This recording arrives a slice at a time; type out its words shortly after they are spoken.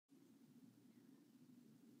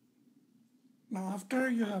Now after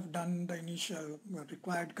you have done the initial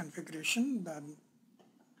required configuration, then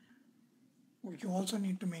you also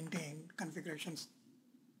need to maintain configurations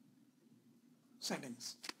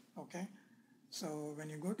settings. Okay, so when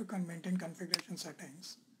you go to maintain configuration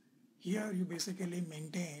settings, here you basically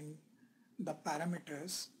maintain the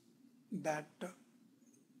parameters that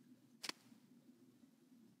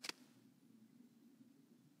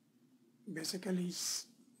basically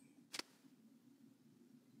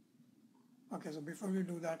okay, so before we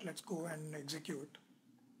do that, let's go and execute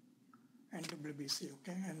NWBC,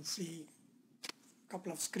 okay, and see a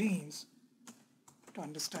couple of screens to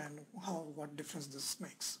understand what difference this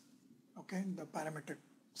makes, okay, the parameter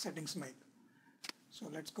settings make. So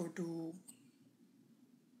let's go to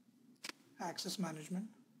access management.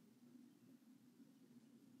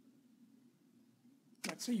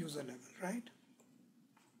 Let's say user level, right?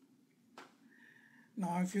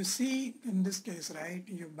 Now if you see in this case, right,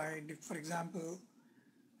 for example,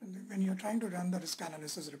 when you're trying to run the risk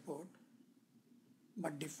analysis report, by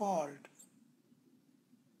default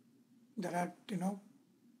there are,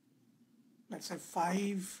 let's say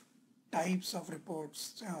 5 types of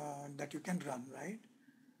reports that you can run, right,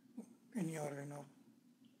 in your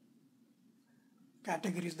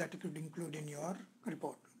categories that you could include in your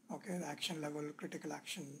report. Okay, the action level, critical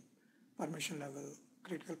action, permission level,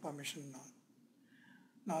 critical permission.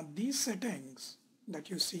 Now these settings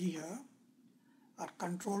that you see here are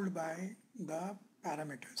controlled by the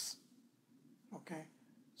parameters. Okay,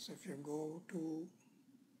 so if you go to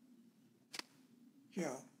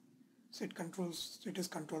here, so it is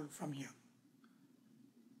controlled from here.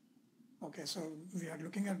 Okay, so we are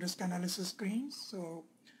looking at risk analysis screens, so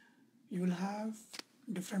you will have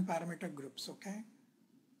different parameter groups. Okay,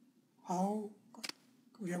 how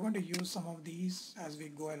we are going to use some of these as we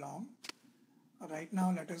go along. Right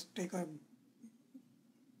now let us take a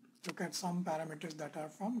look at some parameters that are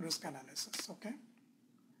from risk analysis. Okay,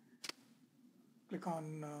 click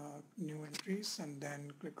on new entries and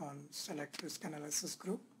then click on select risk analysis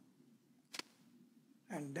group,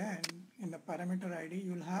 and then in the parameter ID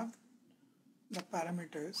you will have the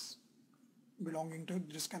parameters belonging to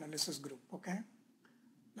risk analysis group. Okay,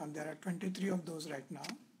 now there are 23 of those right now,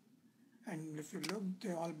 and if you look,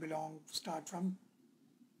 they all start from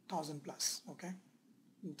 1000 plus. Okay,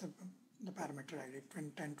 the parameter ID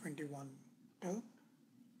 1021 till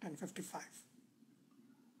 1055.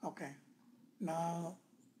 Okay, now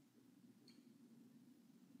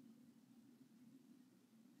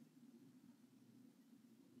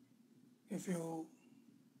if you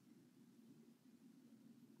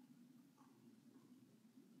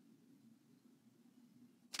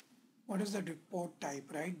what is the report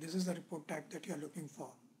type, right? This is the report type that you're looking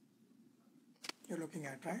for. You're looking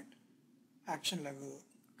at, right? Action level,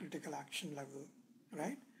 critical action level,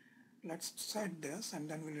 right? Let's set this and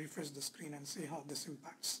then we'll refresh the screen and see how this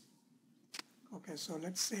impacts. Okay, so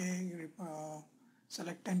let's say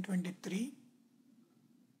select 1023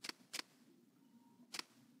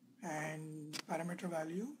 and parameter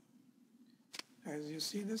value. As you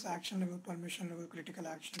see, this action level, permission level, critical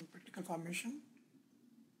action, critical formation,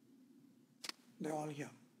 they're all here.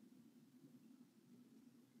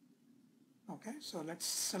 Okay, so let's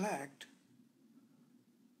select,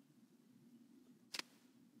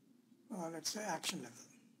 let's say action level.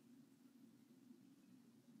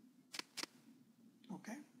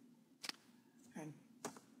 Okay, and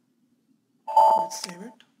let's save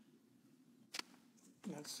it.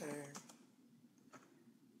 Let's say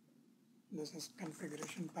this is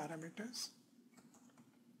configuration parameters.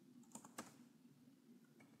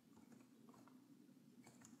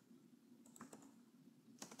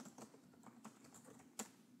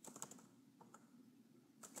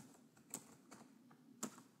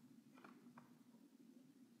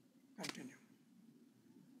 Continue.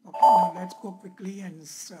 Okay, now let's go quickly and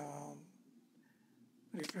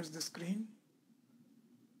refresh the screen.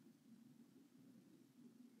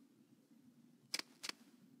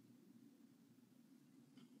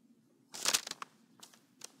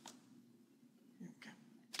 Okay,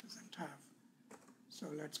 doesn't have. So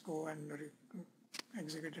let's go and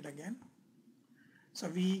execute it again. So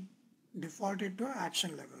we defaulted to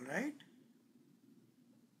action level, right?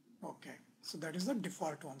 Okay, so that is the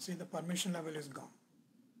default one. See, the permission level is gone.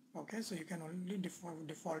 Okay, so you can only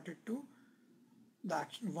default it to the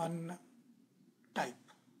action one type.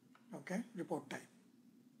 Okay, report type.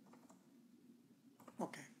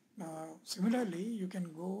 Okay, now similarly you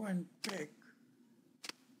can go and pick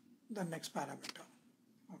the next parameter.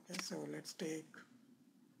 Okay, so let's take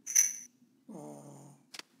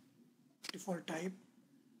default type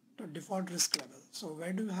to default risk level. So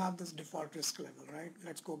where do you have this default risk level, right?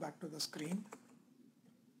 Let's go back to the screen.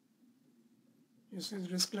 You see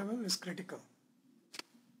risk level is critical.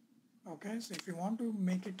 Okay, so if you want to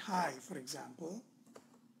make it high, for example,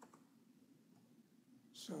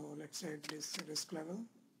 so let's say this risk level,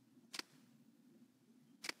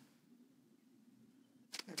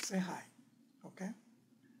 let's say high. Okay,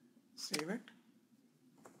 save it,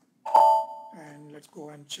 and let's go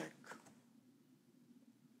and check.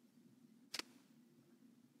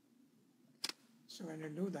 So when you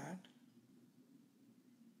do that,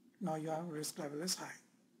 now your risk level is high.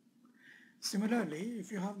 Similarly,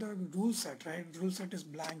 if you have the rule set, right, rule set is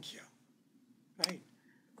blank here, right?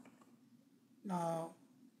 Now,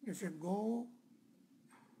 if you go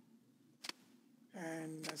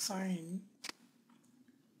and assign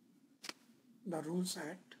the rule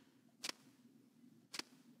set,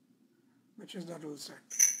 which is the rule set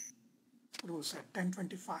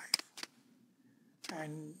 1025,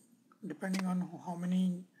 and depending on how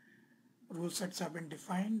many rule sets have been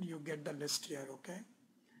defined, you get the list here. Okay,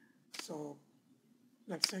 so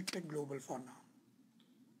let's say take global for now.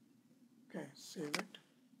 Okay, save it.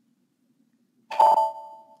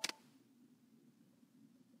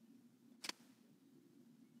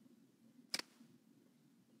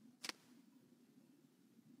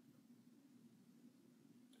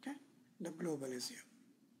 Okay, the global is here.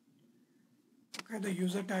 Okay, the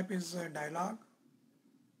user type is dialog.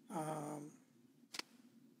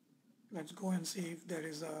 Let's go and see if there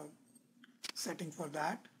is a setting for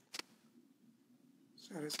that.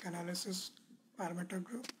 So risk analysis parameter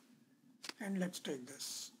group, and let's take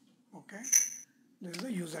this. Okay, this is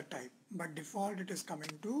a user type, but default it is coming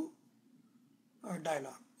to a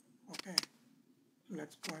dialog. Okay,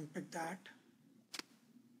 let's go and pick that.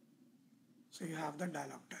 So you have the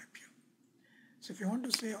dialog type here. So if you want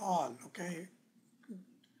to say all, okay,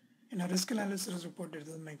 in a risk analysis report it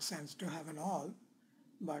doesn't make sense to have an all,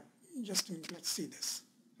 but let's see this.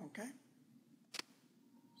 Okay,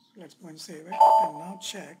 so let's go and save it, and now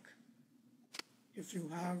check if you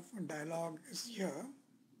have a dialog is here,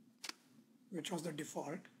 which was the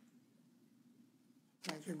default.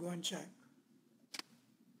 Now if you go and check,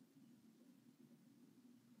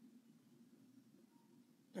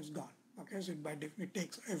 that's gone. Okay, so it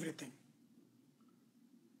takes everything.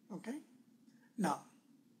 Okay, now,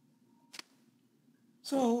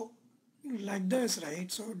 so like this,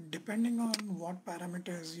 right? So depending on what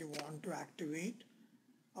parameters you want to activate,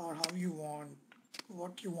 or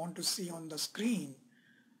what you want to see on the screen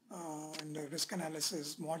in the risk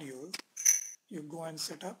analysis module, you go and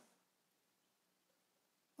set up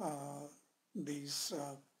these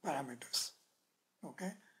parameters.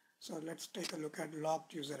 Okay, so let's take a look at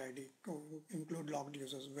logged user ID. Include logged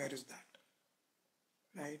users. Where is that?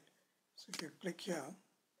 Right. So if you click here,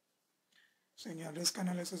 so in your risk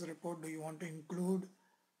analysis report, do you want to include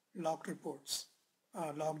logged reports,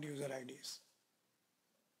 logged user IDs?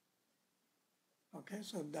 Okay,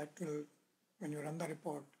 so that will, when you run the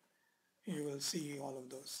report, you will see all of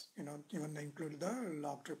those, even they include the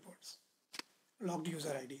logged reports, logged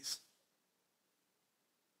user IDs.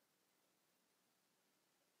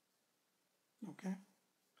 Okay,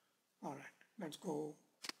 all right, let's go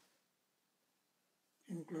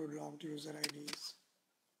include logged user IDs,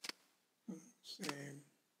 say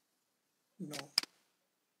no.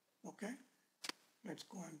 Okay, let's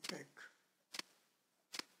go and pick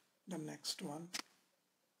the next one.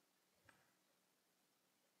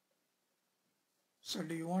 So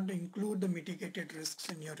do you want to include the mitigated risks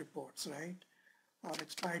in your reports, right? Or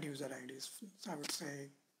expired user IDs? So I would say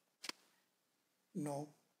no.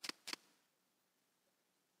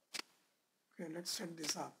 Okay, let's set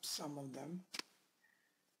this up, some of them.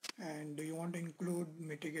 And do you want to include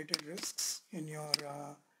mitigated risks in your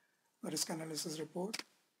risk analysis report?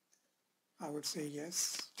 I would say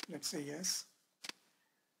yes. Let's say yes.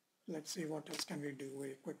 Let's see what else can we do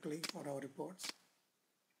very quickly for our reports.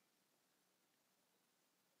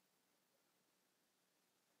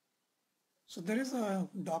 So there is a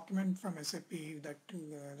document from SAP that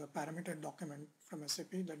the parameter document from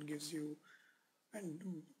SAP that gives you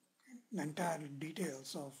the entire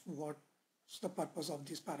details of what's the purpose of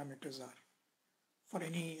these parameters are for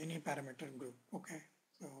any parameter group. Okay,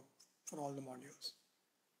 so for all the modules.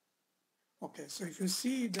 Okay, so if you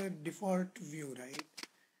see the default view, right?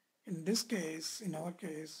 In this case, in our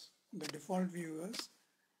case, the default view is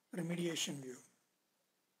remediation view.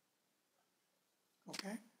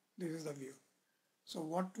 Okay, this is the view. So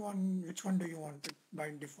which one do you want it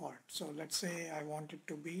by default? So let's say I want it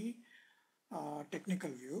to be technical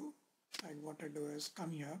view. And what I do is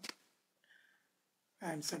come here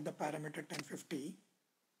and set the parameter 1050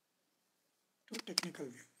 to technical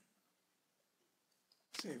view.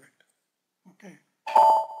 Save it. Okay.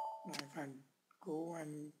 Now if I go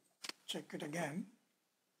and check it again.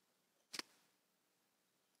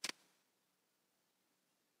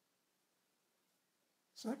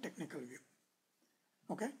 So technical view.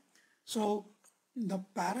 Okay, so the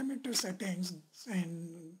parameter settings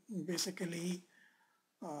in basically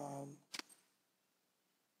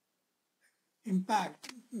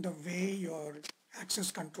impact the way your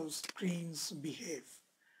access control screens behave.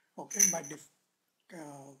 Okay,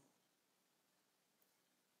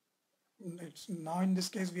 it's now in this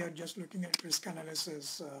case we are just looking at risk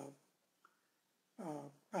analysis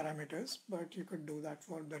parameters, but you could do that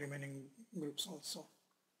for the remaining groups also.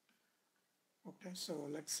 Okay, so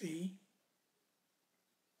let's see.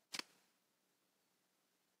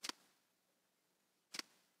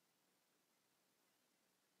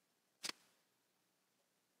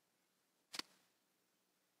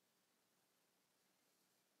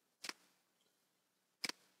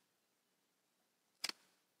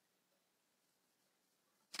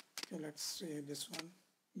 Okay, let's say this one.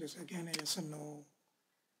 This again a yes and no.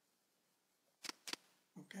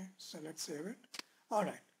 Okay, so let's save it. All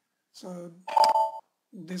right, so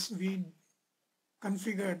this we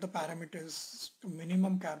configured the parameters to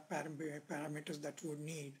minimum parameters that you would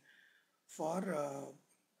need for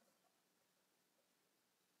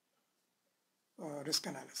risk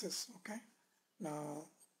analysis. Okay, now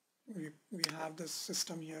we have this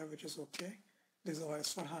system here which is okay. This is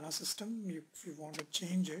OS for HANA system. If you want to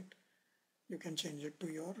change it, you can change it to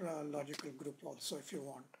your logical group also if you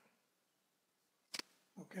want.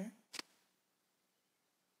 Okay,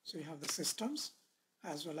 so you have the systems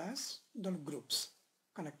as well as the groups,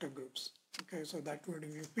 connector groups. Okay, so that would,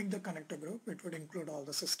 if you pick the connector group, it would include all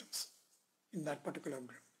the systems in that particular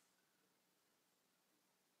group.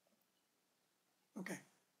 Okay,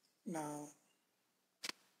 now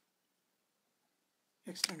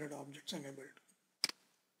extended objects enabled.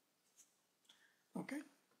 Okay,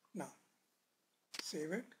 now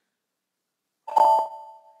save it.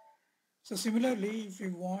 So similarly, if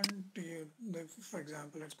you want to, for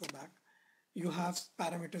example, let's go back. You have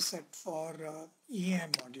parameters set for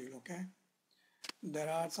EAM module, okay? There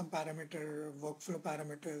are some workflow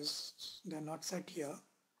parameters, they're not set here,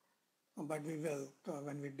 but we will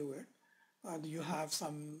when we do it. You have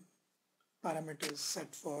some parameters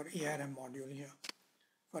set for ARM module here,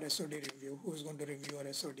 for SOD review. Who's going to review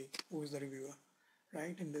our SOD? Who is the reviewer,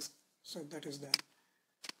 right? In this, so that is there.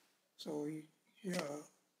 So here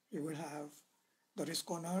you will have the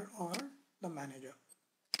risk owner or the manager.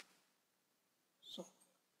 So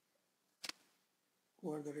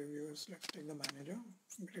who are the reviewers? Let's take the manager,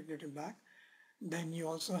 get it back. Then you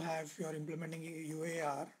also have, if you are implementing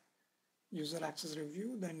UAR, user access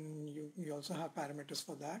review, then you also have parameters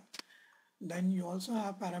for that. Then you also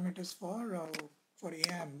have parameters for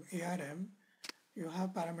ARM, you have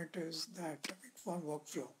parameters that for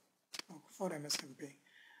workflow, for MSMP.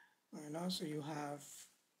 So you have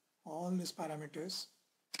all these parameters.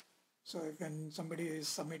 So if when somebody is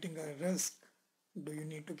submitting a risk, do you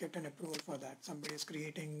need to get an approval for that? Somebody is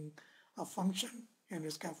creating a function in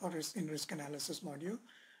risk analysis module.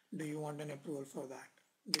 Do you want an approval for that?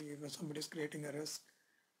 When somebody is creating a risk,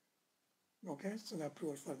 okay, so the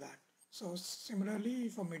approval for that. So similarly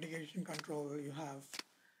for mitigation control, you have,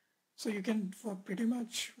 so you can, for pretty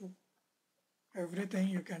much everything,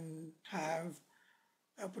 you can have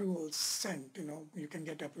approvals sent, you can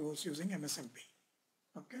get approvals using MSMP.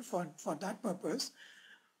 Okay, for that purpose,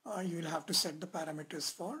 you will have to set the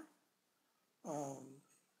parameters for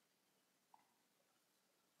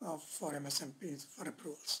MSMPs for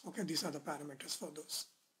approvals. Okay, these are the parameters for those.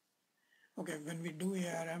 Okay, when we do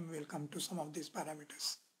ARM, we'll come to some of these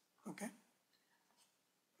parameters. Okay,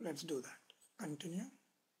 let's do that. Continue.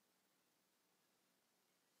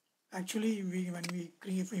 Actually, when we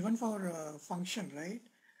create, even for a function, right?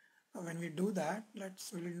 When we do that,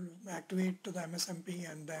 we'll activate to the MSMP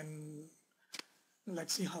and then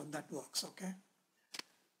let's see how that works. Okay.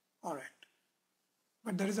 All right.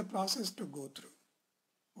 But there is a process to go through.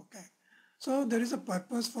 Okay. So there is a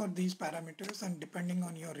purpose for these parameters, and depending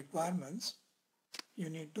on your requirements, you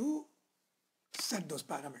need to set those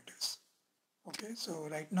parameters. Okay. So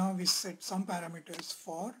right now we set some parameters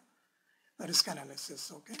for risk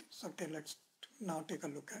analysis. Okay. So let's now take a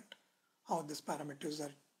look at how these parameters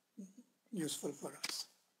are useful for us.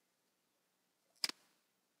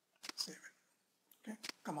 Save it. Okay.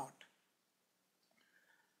 Come out.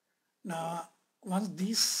 Now, once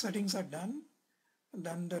these settings are done,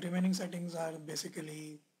 then the remaining settings are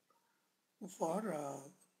basically for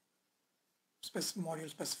module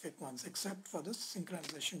specific ones, except for the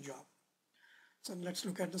synchronization job. So let's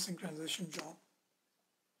look at the synchronization job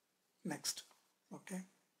next. Okay.